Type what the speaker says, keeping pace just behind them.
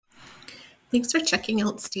Thanks for checking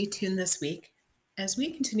out Stay Tuned this week. As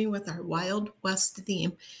we continue with our Wild West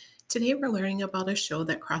theme, today we're learning about a show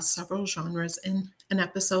that crossed several genres in an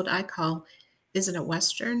episode I call Is It a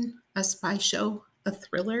Western, a Spy Show, a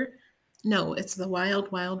Thriller? No, it's the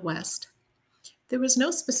Wild Wild West. There was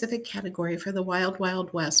no specific category for the Wild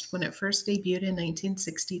Wild West when it first debuted in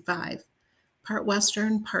 1965. Part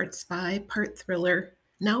Western, part spy, part thriller.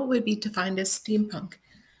 Now it would be defined as steampunk.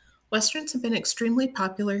 Westerns have been extremely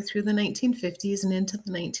popular through the 1950s and into the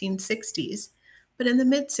 1960s, but in the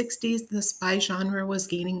mid 60s, the spy genre was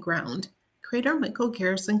gaining ground. Creator Michael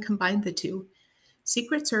Garrison combined the two.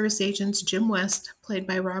 Secret Service agents Jim West, played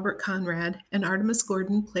by Robert Conrad, and Artemus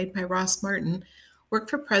Gordon, played by Ross Martin, worked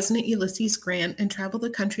for President Ulysses Grant and traveled the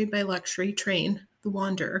country by luxury train, the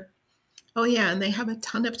Wanderer. Oh, yeah, and they have a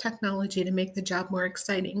ton of technology to make the job more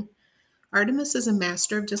exciting. Artemis is a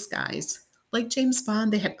master of disguise. Like James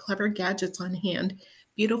Bond, they had clever gadgets on hand,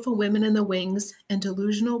 beautiful women in the wings, and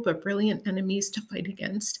delusional but brilliant enemies to fight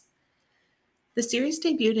against. The series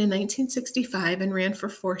debuted in 1965 and ran for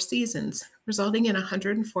 4 seasons, resulting in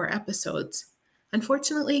 104 episodes.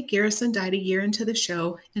 Unfortunately, Garrison died a year into the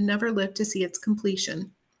show and never lived to see its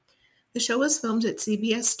completion. The show was filmed at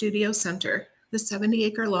CBS Studio Center. The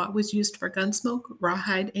 70-acre lot was used for Gunsmoke,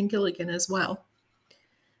 Rawhide, and Gilligan as well.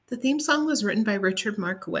 The theme song was written by Richard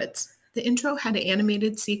Markowitz. The intro had an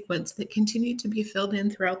animated sequence that continued to be filled in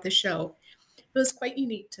throughout the show. It was quite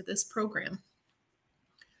unique to this program.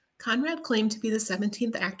 Conrad claimed to be the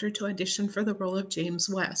 17th actor to audition for the role of James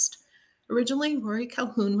West. Originally, Rory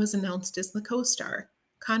Calhoun was announced as the co-star.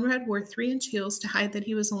 Conrad wore 3-inch heels to hide that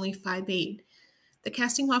he was only 5'8". The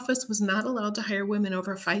casting office was not allowed to hire women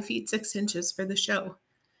over 5 feet 6 inches for the show.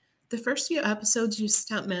 The first few episodes used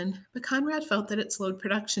stuntmen, but Conrad felt that it slowed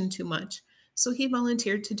production too much, so he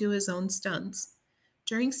volunteered to do his own stunts.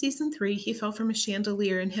 During season 3, he fell from a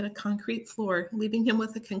chandelier and hit a concrete floor, leaving him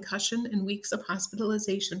with a concussion and weeks of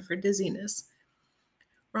hospitalization for dizziness.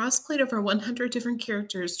 Ross played over 100 different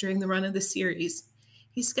characters during the run of the series.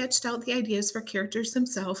 He sketched out the ideas for characters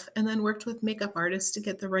himself and then worked with makeup artists to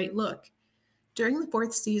get the right look. During the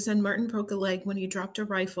 4th season, Martin broke a leg when he dropped a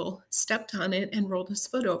rifle, stepped on it, and rolled his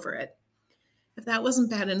foot over it. If that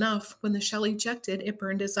wasn't bad enough, when the shell ejected, it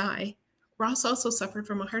burned his eye. Ross also suffered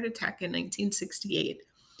from a heart attack in 1968.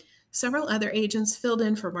 Several other agents filled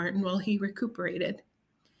in for Martin while he recuperated.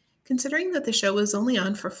 Considering that the show was only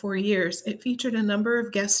on for 4 years, it featured a number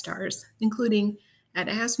of guest stars, including Ed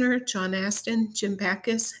Asner, John Astin, Jim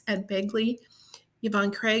Backus, Ed Begley,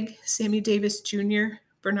 Yvonne Craig, Sammy Davis Jr.,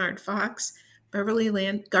 Bernard Fox, Beverly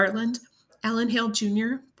Garland, Alan Hale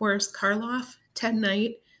Jr., Boris Karloff, Ted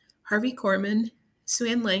Knight, Harvey Korman, Sue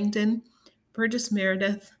Ann Langdon, Burgess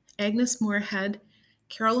Meredith, Agnes Moorehead,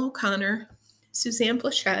 Carol O'Connor, Suzanne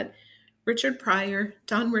Plachette, Richard Pryor,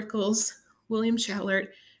 Don Rickles, William Shallert,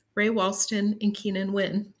 Ray Walston, and Keenan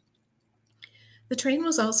Wynn. The train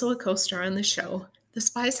was also a co-star on the show. The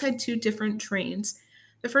Spies had 2 different trains.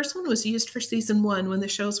 The first one was used for season 1 when the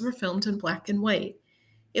shows were filmed in black and white.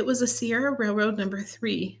 It was a Sierra Railroad number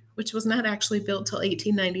 3, which was not actually built till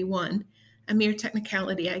 1891, a mere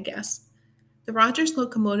technicality, I guess. The Rogers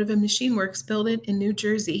Locomotive and Machine Works built it in New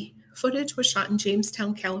Jersey. Footage was shot in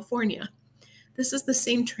Jamestown, California. This is the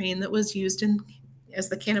same train that was used as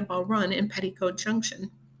the Cannonball Run in Petticoat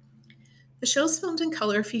Junction. The shows filmed in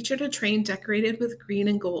color featured a train decorated with green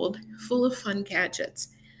and gold, full of fun gadgets.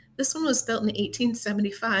 This one was built in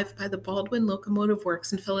 1875 by the Baldwin Locomotive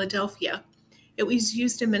Works in Philadelphia. It was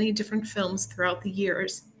used in many different films throughout the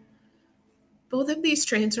years. Both of these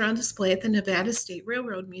trains are on display at the Nevada State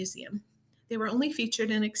Railroad Museum. They were only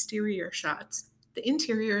featured in exterior shots. The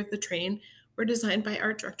interior of the train were designed by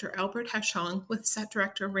art director Albert Hechong with set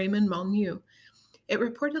director Raymond Molyneux. It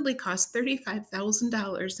reportedly cost $35,000 in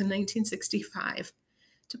 1965.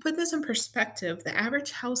 To put this in perspective, the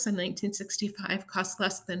average house in 1965 cost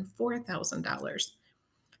less than $4,000.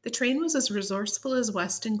 The train was as resourceful as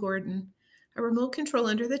West and Gordon. A remote control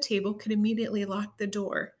under the table could immediately lock the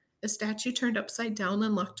door. A statue turned upside down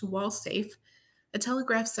unlocked a wall safe. A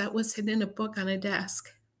telegraph set was hidden in a book on a desk.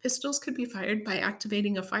 Pistols could be fired by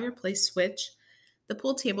activating a fireplace switch. The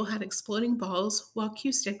pool table had exploding balls, while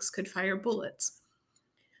cue sticks could fire bullets.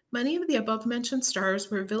 Many of the above-mentioned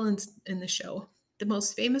stars were villains in the show. The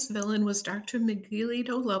most famous villain was Dr.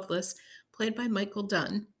 Miguelito Loveless, played by Michael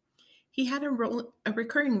Dunn. He had a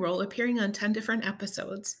recurring role appearing on 10 different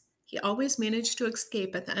episodes. He always managed to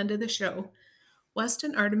escape at the end of the show. West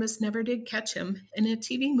and Artemis never did catch him, and a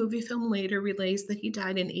TV movie film later relays that he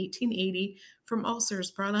died in 1880 from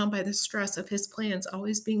ulcers brought on by the stress of his plans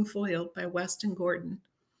always being foiled by West and Gordon.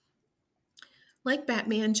 Like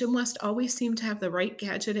Batman, Jim West always seemed to have the right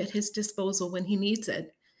gadget at his disposal when he needs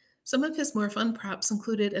it. Some of his more fun props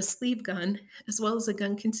included a sleeve gun, as well as a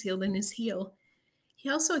gun concealed in his heel. He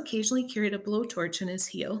also occasionally carried a blowtorch in his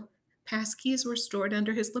heel. Passkeys were stored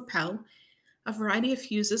under his lapel. A variety of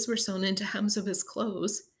fuses were sewn into hems of his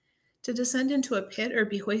clothes. To descend into a pit or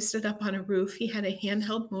be hoisted up on a roof, he had a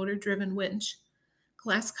handheld motor driven winch.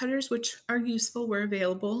 Glass cutters, which are useful, were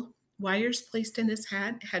available. Wires placed in his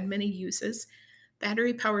hat had many uses.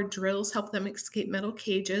 Battery powered drills helped them escape metal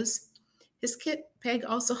cages. His kit bag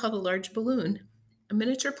also held a large balloon. A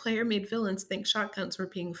miniature player made villains think shotguns were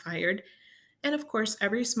being fired. And of course,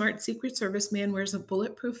 every smart Secret Service man wears a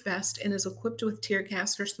bulletproof vest and is equipped with tear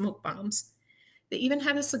gas or smoke bombs. They even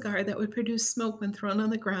had a cigar that would produce smoke when thrown on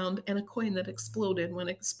the ground and a coin that exploded when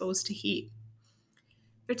exposed to heat.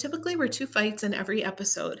 There typically were two fights in every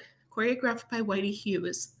episode, choreographed by Whitey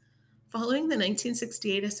Hughes. Following the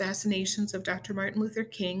 1968 assassinations of Dr. Martin Luther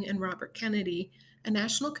King and Robert Kennedy, a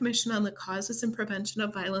National Commission on the Causes and Prevention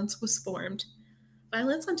of Violence was formed.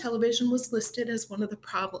 Violence on television was listed as one of the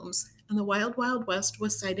problems, and The Wild Wild West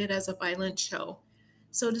was cited as a violent show.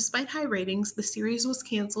 So, despite high ratings, the series was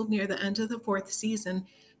canceled near the end of the fourth season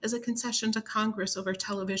as a concession to Congress over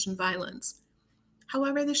television violence.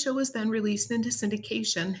 However, the show was then released into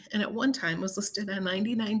syndication and at one time was listed on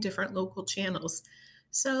 99 different local channels,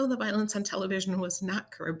 so the violence on television was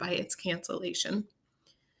not curbed by its cancellation.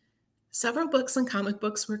 Several books and comic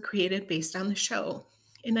books were created based on the show.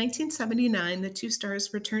 In 1979, the two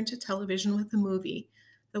stars returned to television with a movie,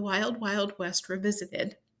 The Wild Wild West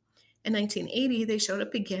Revisited. In 1980, they showed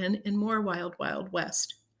up again in more Wild Wild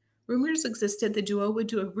West. Rumors existed the duo would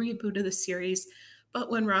do a reboot of the series,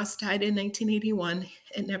 but when Ross died in 1981,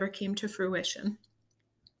 it never came to fruition.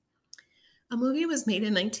 A movie was made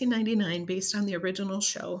in 1999 based on the original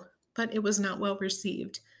show, but it was not well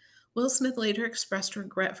received. Will Smith later expressed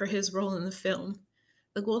regret for his role in the film.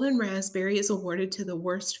 The Golden Raspberry is awarded to the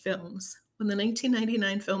worst films. When the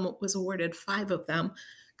 1999 film was awarded 5 of them,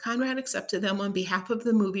 Conrad accepted them on behalf of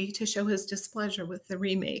the movie to show his displeasure with the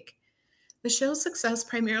remake. The show's success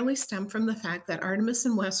primarily stemmed from the fact that Artemis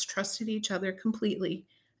and Wes trusted each other completely,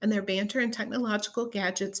 and their banter and technological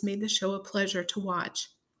gadgets made the show a pleasure to watch.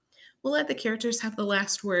 We'll let the characters have the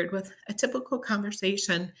last word with a typical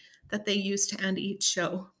conversation that they use to end each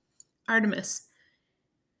show. Artemis: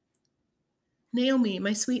 Naomi,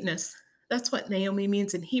 my sweetness. That's what Naomi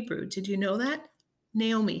means in Hebrew. Did you know that?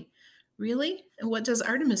 Naomi: Really? And what does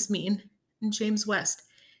Artemis mean? And James West: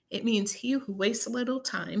 It means he who wastes a little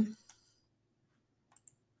time.